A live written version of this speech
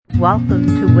Welcome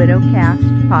to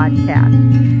Widowcast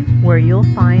Podcast, where you'll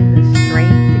find the strength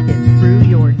to get through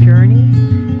your journey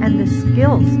and the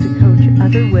skills to coach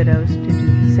other widows to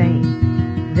do the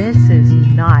same. This is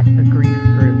not a grief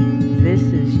group. This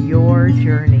is your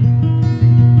journey.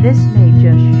 This may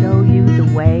just show you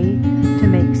the way to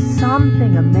make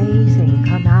something amazing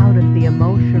come out of the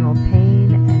emotional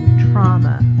pain and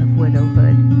trauma of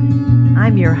widowhood.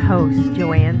 I'm your host,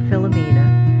 Joanne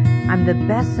Filomena. I'm the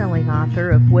best-selling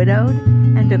author of Widowed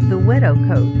and of The Widow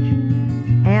Coach,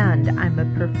 and I'm a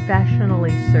professionally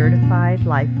certified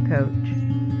life coach.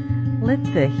 Let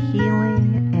the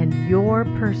healing and your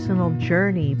personal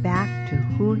journey back to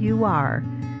who you are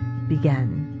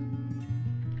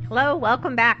begin. Hello,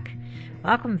 welcome back.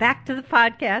 Welcome back to the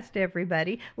podcast,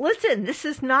 everybody. Listen, this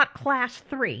is not class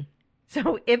 3.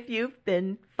 So if you've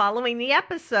been following the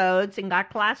episodes and got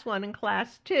class 1 and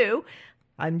class 2,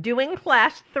 I'm doing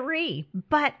class 3,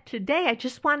 but today I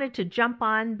just wanted to jump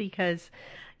on because,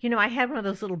 I had one of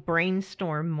those little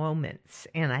brainstorm moments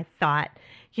and I thought,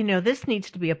 this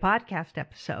needs to be a podcast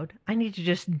episode. I need to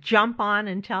just jump on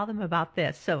and tell them about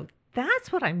this. So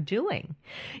that's what I'm doing.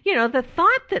 The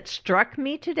thought that struck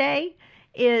me today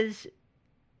is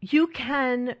you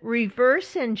can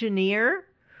reverse engineer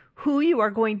who you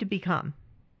are going to become.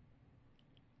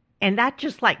 And that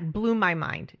just blew my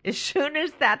mind. As soon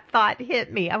as that thought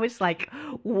hit me, I was like,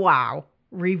 wow,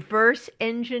 reverse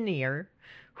engineer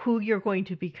who you're going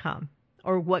to become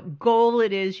or what goal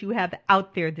it is you have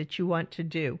out there that you want to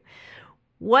do.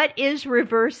 What is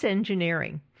reverse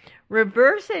engineering?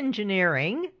 Reverse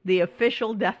engineering, the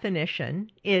official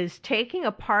definition, is taking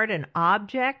apart an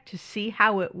object to see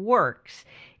how it works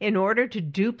in order to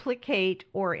duplicate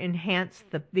or enhance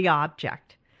the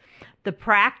object. The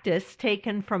practice,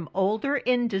 taken from older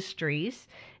industries,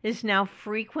 is now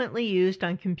frequently used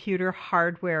on computer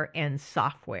hardware and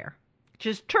software, which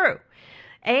is true.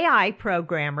 AI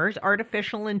programmers,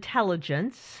 artificial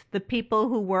intelligence, the people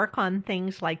who work on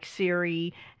things like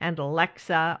Siri and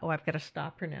Alexa. Oh, I've got to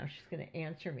stop her now. She's going to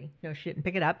answer me. No, she didn't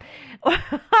pick it up.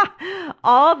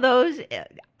 All those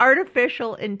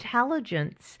artificial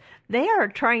intelligence, they are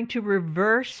trying to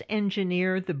reverse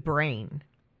engineer the brain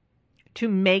to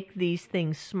make these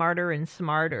things smarter and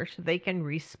smarter so they can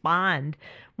respond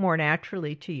more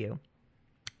naturally to you.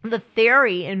 The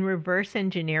theory in reverse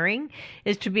engineering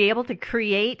is to be able to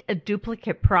create a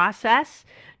duplicate process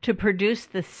to produce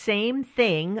the same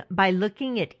thing by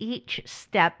looking at each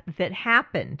step that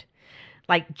happened.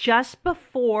 Like just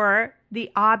before the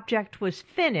object was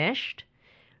finished,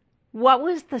 what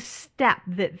was the step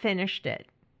that finished it?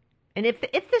 And if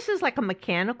this is like a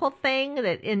mechanical thing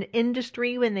that in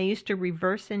industry, when they used to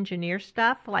reverse engineer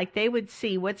stuff, they would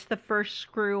see what's the first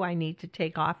screw I need to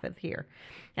take off of here.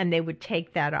 And they would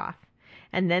take that off.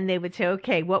 And then they would say,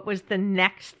 okay, what was the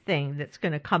next thing that's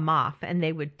going to come off? And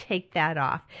they would take that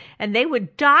off. And they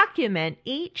would document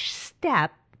each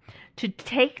step to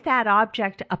take that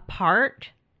object apart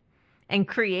and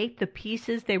create the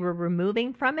pieces they were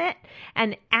removing from it.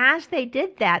 And as they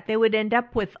did that, they would end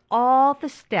up with all the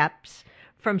steps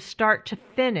from start to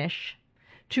finish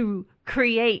to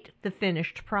create the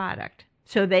finished product.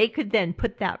 So they could then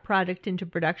put that product into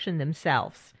production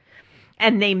themselves.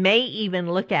 And they may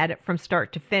even look at it from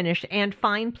start to finish and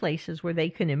find places where they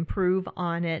can improve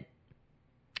on it,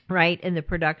 right,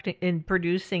 in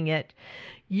producing it.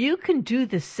 You can do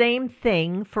the same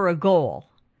thing for a goal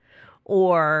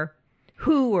or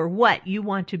who or what you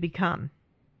want to become,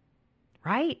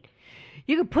 right?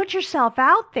 You can put yourself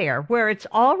out there where it's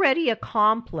already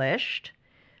accomplished,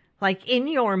 like in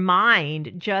your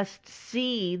mind, just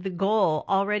see the goal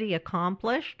already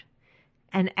accomplished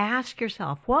and ask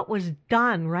yourself what was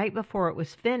done right before it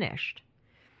was finished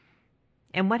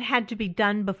and what had to be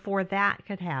done before that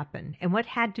could happen and what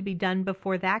had to be done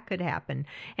before that could happen.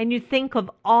 And you think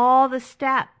of all the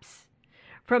steps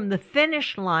from the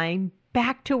finish line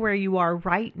back to where you are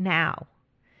right now.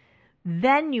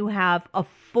 Then you have a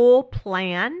full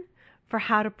plan for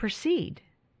how to proceed.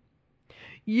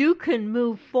 You can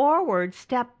move forward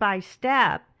step by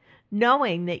step,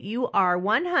 knowing that you are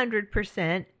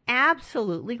 100%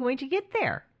 absolutely going to get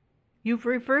there. You've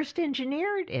reversed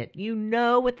engineered it. You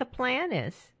know what the plan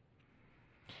is.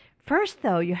 First,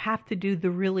 though, you have to do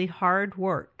the really hard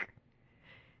work.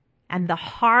 And the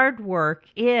hard work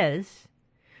is,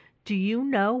 do you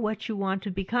know what you want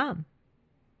to become?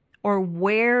 Or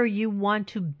where you want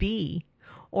to be?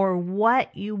 Or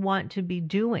what you want to be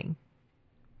doing?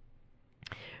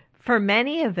 For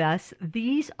many of us,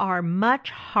 these are much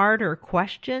harder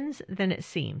questions than it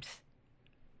seems,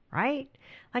 right?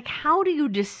 How do you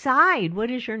decide what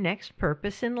is your next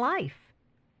purpose in life?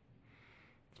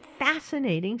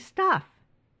 fascinating stuff.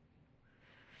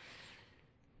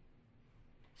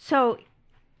 So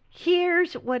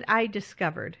here's what I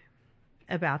discovered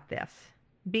about this.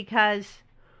 Because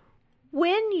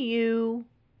when you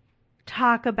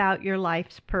talk about your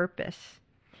life's purpose,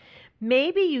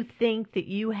 maybe you think that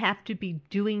you have to be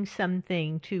doing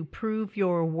something to prove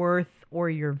your worth or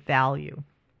your value.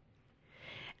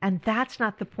 And that's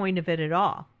not the point of it at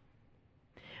all.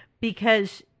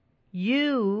 Because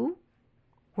you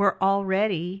were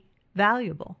already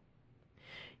valuable.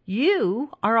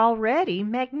 You are already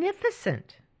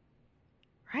magnificent.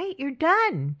 Right? You're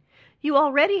done. You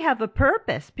already have a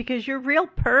purpose, because your real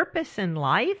purpose in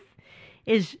life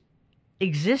is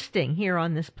existing here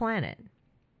on this planet.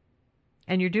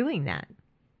 And you're doing that.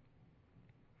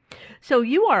 So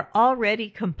you are already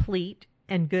complete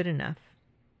and good enough.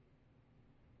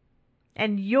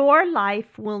 And your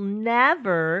life will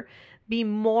never be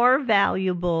more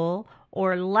valuable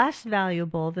or less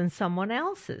valuable than someone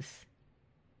else's.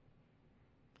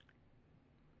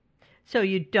 So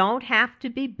you don't have to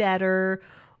be better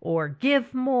or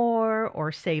give more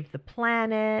or save the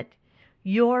planet.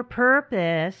 Your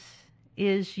purpose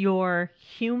is your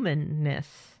humanness,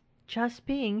 just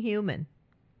being human.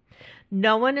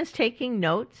 No one is taking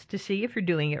notes to see if you're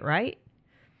doing it right.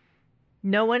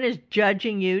 No one is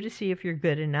judging you to see if you're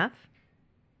good enough.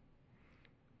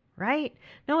 Right?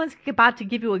 No one's about to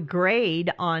give you a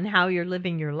grade on how you're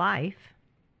living your life.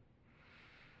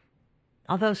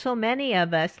 Although so many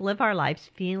of us live our lives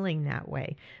feeling that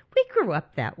way. We grew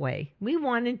up that way. We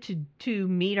wanted to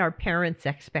meet our parents'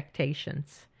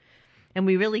 expectations. And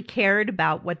we really cared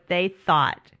about what they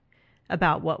thought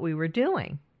about what we were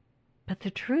doing. But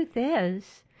the truth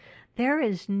is, there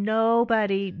is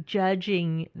nobody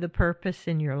judging the purpose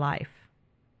in your life.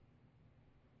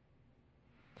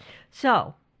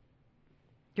 So,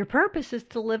 your purpose is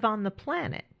to live on the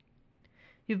planet.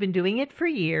 You've been doing it for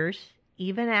years,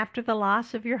 even after the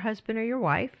loss of your husband or your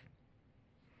wife.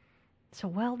 So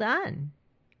well done.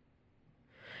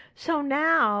 So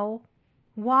now,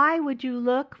 why would you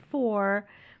look for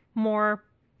more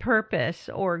purpose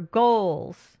or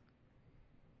goals?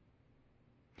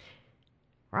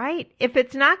 Right? If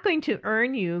it's not going to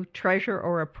earn you treasure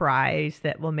or a prize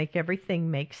that will make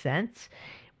everything make sense,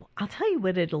 I'll tell you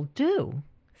what it'll do.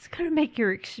 It's going to make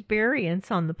your experience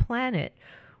on the planet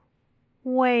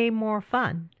way more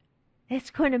fun. It's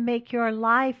going to make your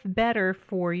life better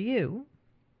for you.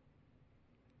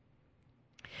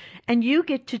 And you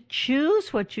get to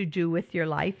choose what you do with your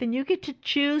life, and you get to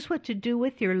choose what to do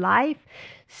with your life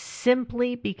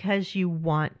simply because you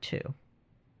want to.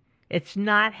 It's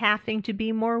not having to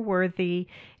be more worthy.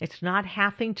 It's not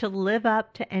having to live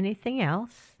up to anything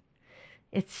else.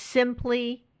 It's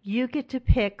simply you get to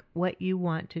pick what you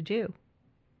want to do.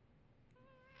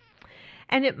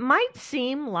 And it might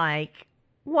seem like,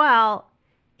 well,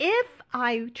 if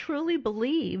I truly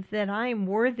believe that I'm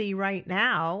worthy right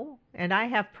now, and I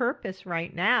have purpose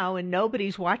right now, and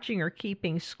nobody's watching or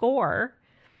keeping score,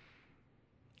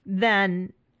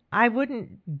 then I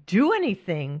wouldn't do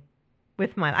anything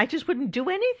with my life. I just wouldn't do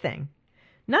anything.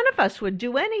 None of us would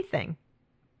do anything.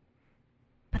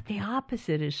 But the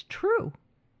opposite is true.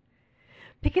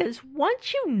 Because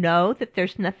once you know that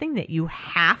there's nothing that you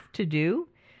have to do,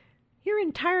 your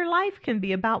entire life can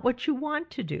be about what you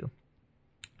want to do.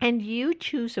 And you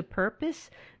choose a purpose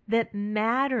that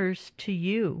matters to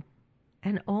you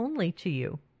and only to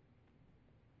you.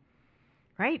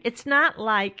 Right? It's not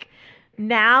like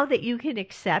now that you can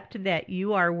accept that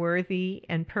you are worthy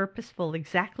and purposeful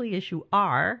exactly as you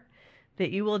are,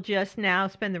 that you will just now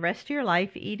spend the rest of your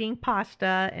life eating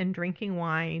pasta and drinking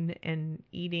wine and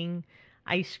eating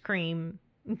ice cream,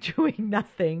 doing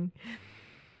nothing.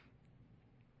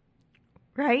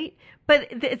 Right? But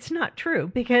it's not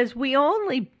true, because we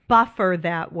only buffer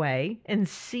that way and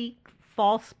seek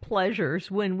false pleasures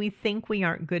when we think we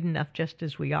aren't good enough just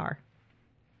as we are.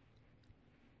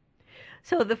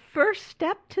 So the first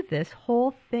step to this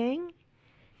whole thing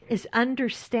is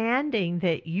understanding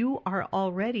that you are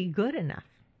already good enough.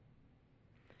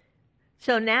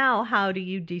 So now, how do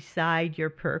you decide your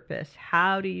purpose?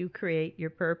 How do you create your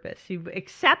purpose? You've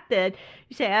accepted,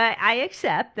 you say, I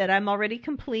accept that I'm already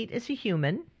complete as a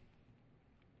human.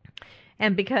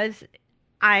 And because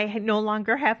I no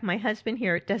longer have my husband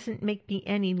here, it doesn't make me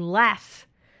any less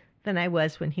than I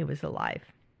was when he was alive.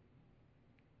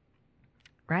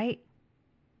 Right?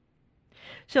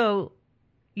 So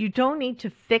you don't need to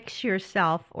fix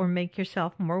yourself or make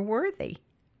yourself more worthy.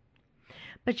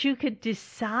 But you could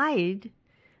decide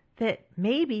that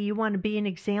maybe you want to be an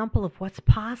example of what's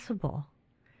possible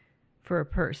for a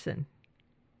person,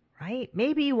 right?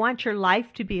 Maybe you want your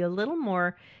life to be a little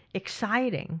more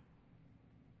exciting.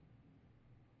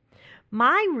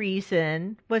 My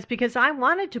reason was because I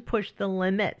wanted to push the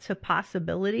limits of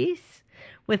possibilities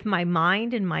with my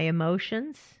mind and my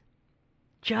emotions,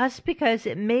 just because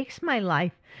it makes my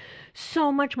life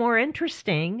so much more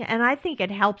interesting, and I think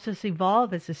it helps us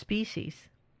evolve as a species.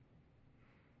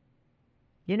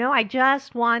 I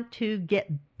just want to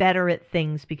get better at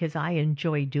things because I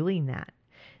enjoy doing that.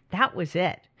 That was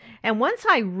it. And once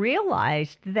I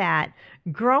realized that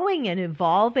growing and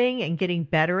evolving and getting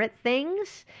better at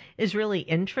things is really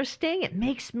interesting, it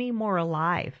makes me more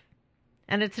alive.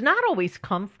 And it's not always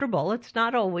comfortable. It's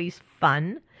not always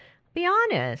fun. Be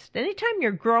honest. Anytime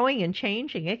you're growing and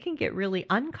changing, it can get really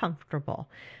uncomfortable.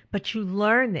 But you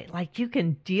learn that, you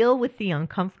can deal with the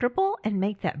uncomfortable and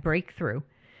make that breakthrough.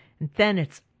 And then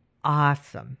it's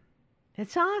awesome.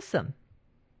 It's awesome.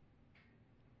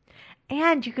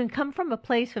 And you can come from a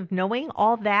place of knowing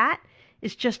all that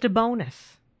is just a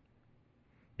bonus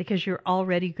because you're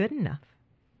already good enough.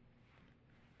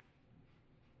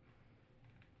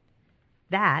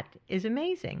 That is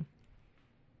amazing.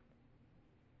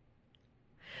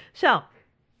 So,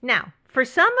 now, for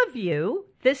some of you,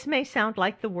 this may sound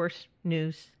like the worst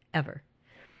news ever.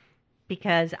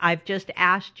 Because I've just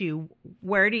asked you,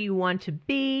 where do you want to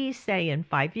be, say, in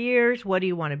 5 years? What do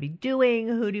you want to be doing?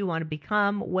 Who do you want to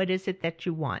become? What is it that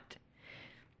you want?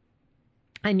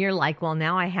 And you're like, well,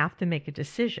 now I have to make a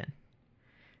decision.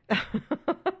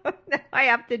 Now I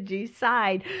have to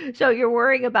decide. So you're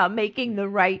worrying about making the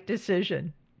right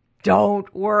decision.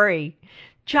 Don't worry.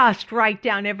 Just write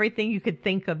down everything you could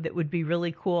think of that would be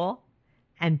really cool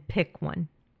and pick one.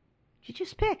 You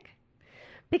just pick.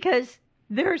 Because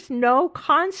there's no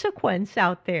consequence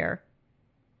out there,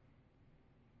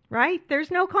 right? There's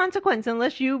no consequence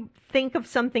unless you think of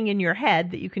something in your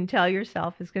head that you can tell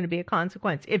yourself is going to be a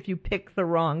consequence if you pick the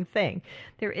wrong thing.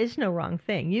 There is no wrong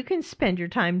thing. You can spend your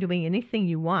time doing anything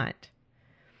you want,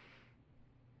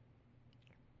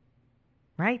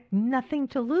 right? Nothing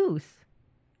to lose.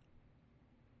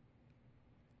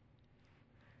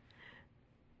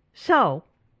 So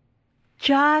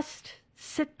just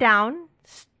sit down.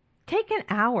 Take an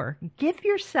hour. Give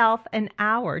yourself an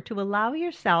hour to allow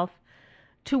yourself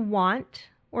to want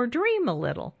or dream a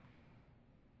little.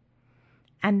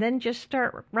 And then just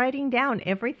start writing down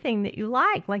everything that you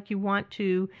like. Like you want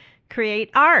to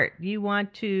create art. You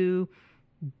want to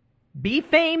be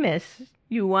famous.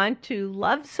 You want to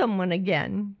love someone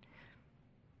again.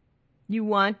 You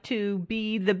want to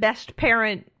be the best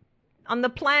parent on the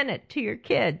planet to your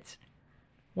kids.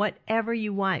 Whatever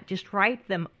you want, just write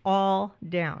them all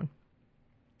down.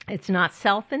 It's not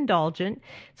self-indulgent.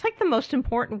 It's like the most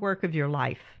important work of your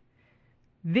life.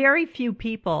 Very few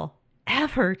people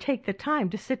ever take the time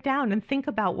to sit down and think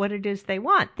about what it is they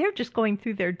want. They're just going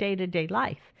through their day-to-day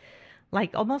life,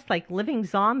 almost like living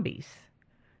zombies,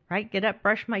 right? Get up,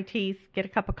 brush my teeth, get a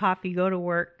cup of coffee, go to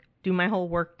work, do my whole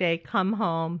work day, come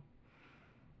home,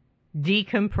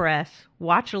 decompress,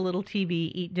 watch a little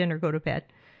TV, eat dinner, go to bed,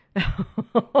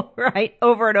 right?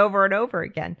 Over and over and over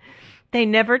again. They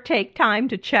never take time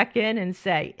to check in and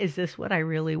say, is this what I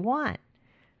really want?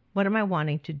 What am I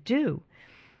wanting to do?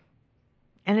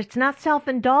 And it's not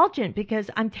self-indulgent because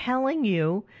I'm telling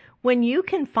you, when you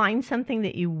can find something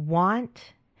that you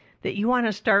want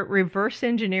to start reverse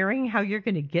engineering how you're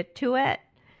going to get to it,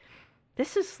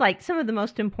 this is like some of the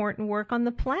most important work on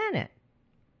the planet.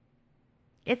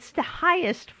 It's the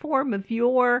highest form of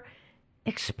your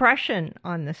expression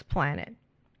on this planet.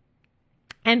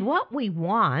 And what we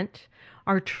want,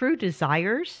 our true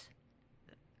desires,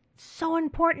 so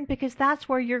important because that's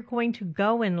where you're going to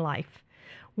go in life.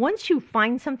 Once you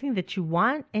find something that you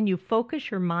want and you focus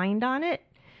your mind on it,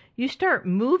 you start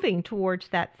moving towards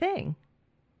that thing.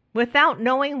 Without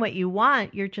knowing what you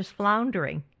want, you're just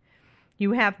floundering.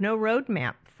 You have no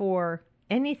roadmap for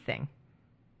anything.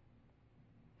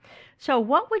 So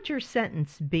what would your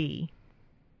sentence be?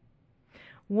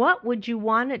 What would you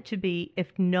want it to be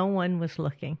if no one was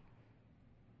looking?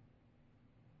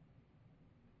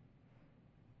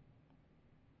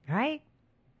 Right?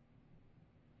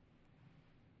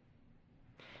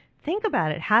 Think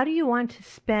about it. How do you want to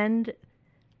spend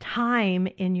time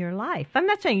in your life? I'm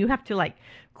not saying you have to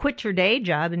quit your day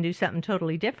job and do something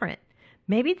totally different.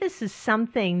 Maybe this is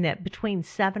something that between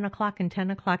 7 o'clock and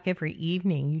 10 o'clock every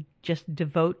evening you just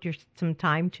devote some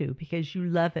time to because you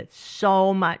love it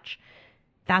so much.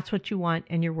 That's what you want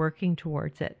and you're working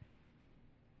towards it.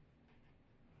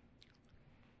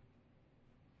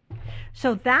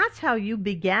 So that's how you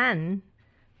begin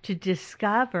to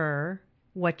discover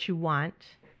what you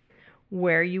want,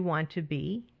 where you want to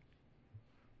be,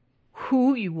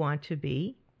 who you want to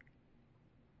be,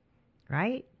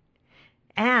 right?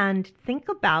 And think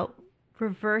about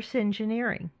reverse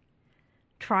engineering.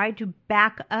 Try to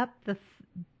back up the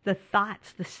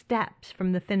thoughts, the steps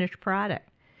from the finished product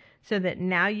so that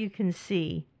now you can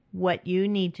see what you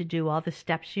need to do, all the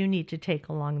steps you need to take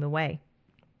along the way.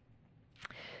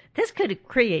 This could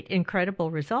create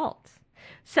incredible results.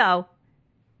 So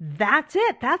that's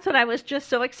it. That's what I was just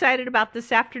so excited about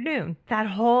this afternoon. That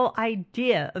whole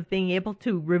idea of being able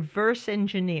to reverse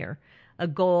engineer a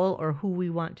goal or who we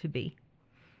want to be.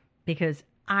 Because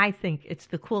I think it's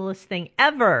the coolest thing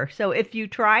ever. So if you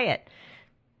try it,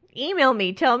 email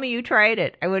me. Tell me you tried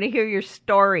it. I want to hear your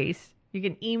stories. You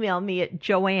can email me at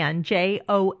Joann,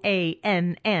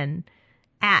 Joann,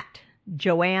 at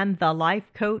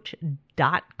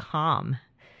JoannTheLifeCoach.com.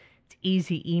 It's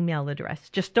easy email address.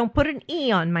 Just don't put an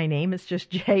E on my name. It's just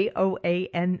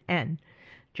Joann,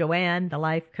 Joann the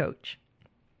Life Coach.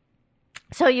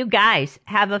 So you guys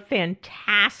have a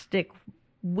fantastic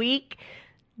week.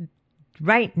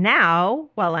 Right now,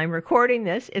 while I'm recording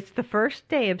this, it's the first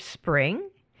day of spring.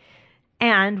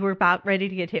 And we're about ready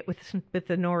to get hit with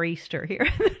the nor'easter here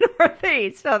in the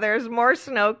Northeast. So there's more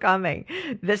snow coming.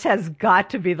 This has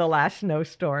got to be the last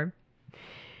snowstorm.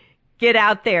 Get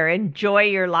out there. Enjoy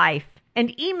your life.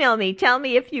 And email me. Tell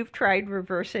me if you've tried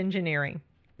reverse engineering.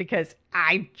 Because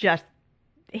I just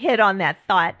hit on that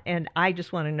thought. And I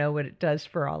just want to know what it does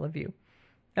for all of you.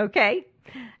 Okay?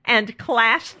 And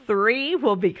class 3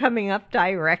 will be coming up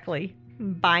directly.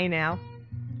 Bye now.